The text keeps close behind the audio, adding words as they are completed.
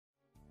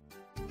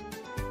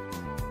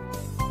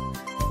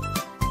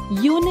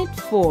Unit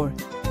 4.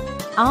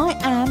 I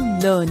am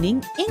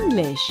learning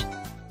English.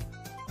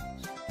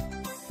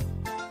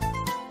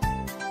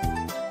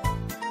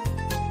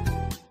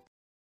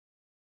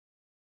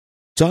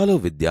 ચાલો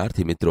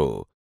વિદ્યાર્થી મિત્રો,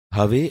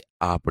 હવે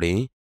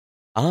આપણે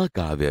આ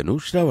કાવ્યનું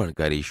શ્રવણ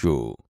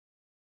કરીશું.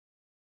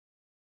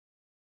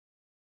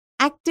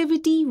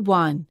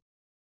 Activity-1.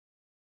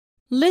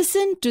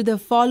 Listen to the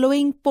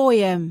following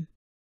poem.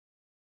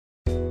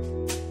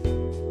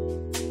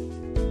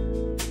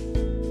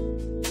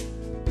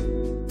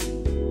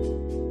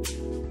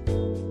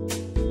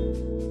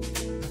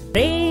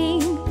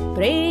 Praying,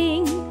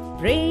 praying,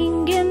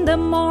 praying in the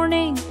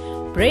morning,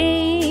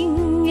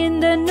 praying in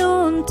the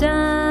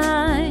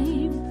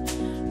noontime.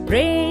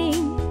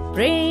 Praying,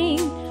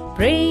 praying,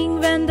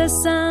 praying when the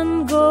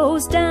sun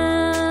goes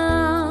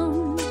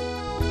down.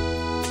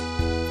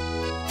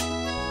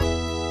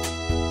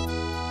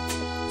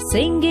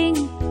 Singing,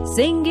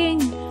 singing,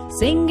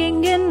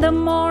 singing in the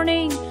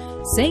morning,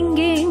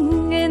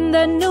 singing in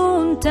the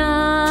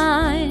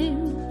noontime.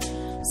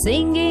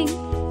 Singing,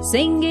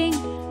 singing,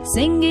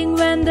 singing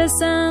when the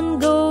sun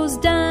goes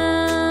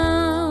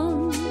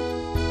down.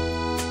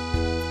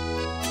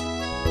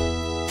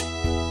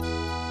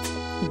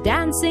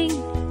 Dancing,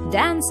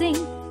 dancing,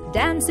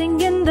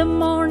 dancing in the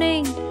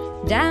morning,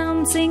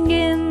 dancing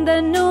in the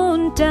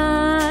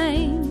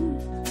noontime.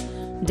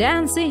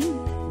 Dancing,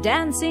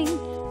 dancing,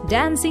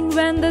 dancing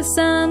when the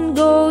sun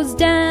goes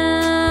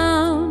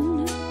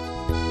down.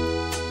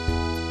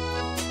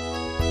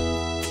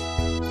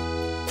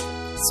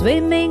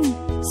 Swimming,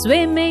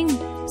 swimming,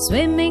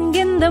 swimming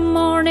in the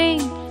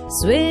morning,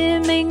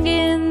 swimming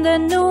in the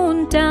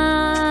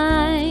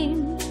noontime.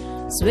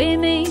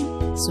 Swimming,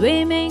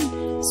 swimming,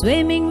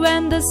 swimming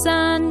when the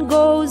sun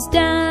goes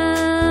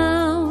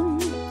down.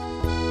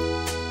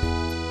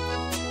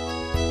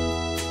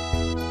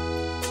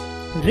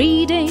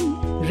 Reading,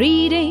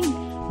 reading,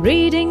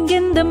 reading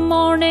in the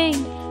morning,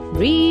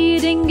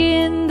 reading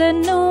in the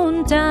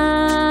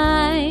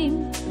noontime.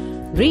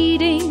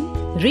 Reading,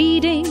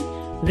 reading,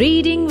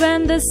 reading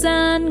when the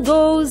sun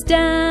goes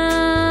down.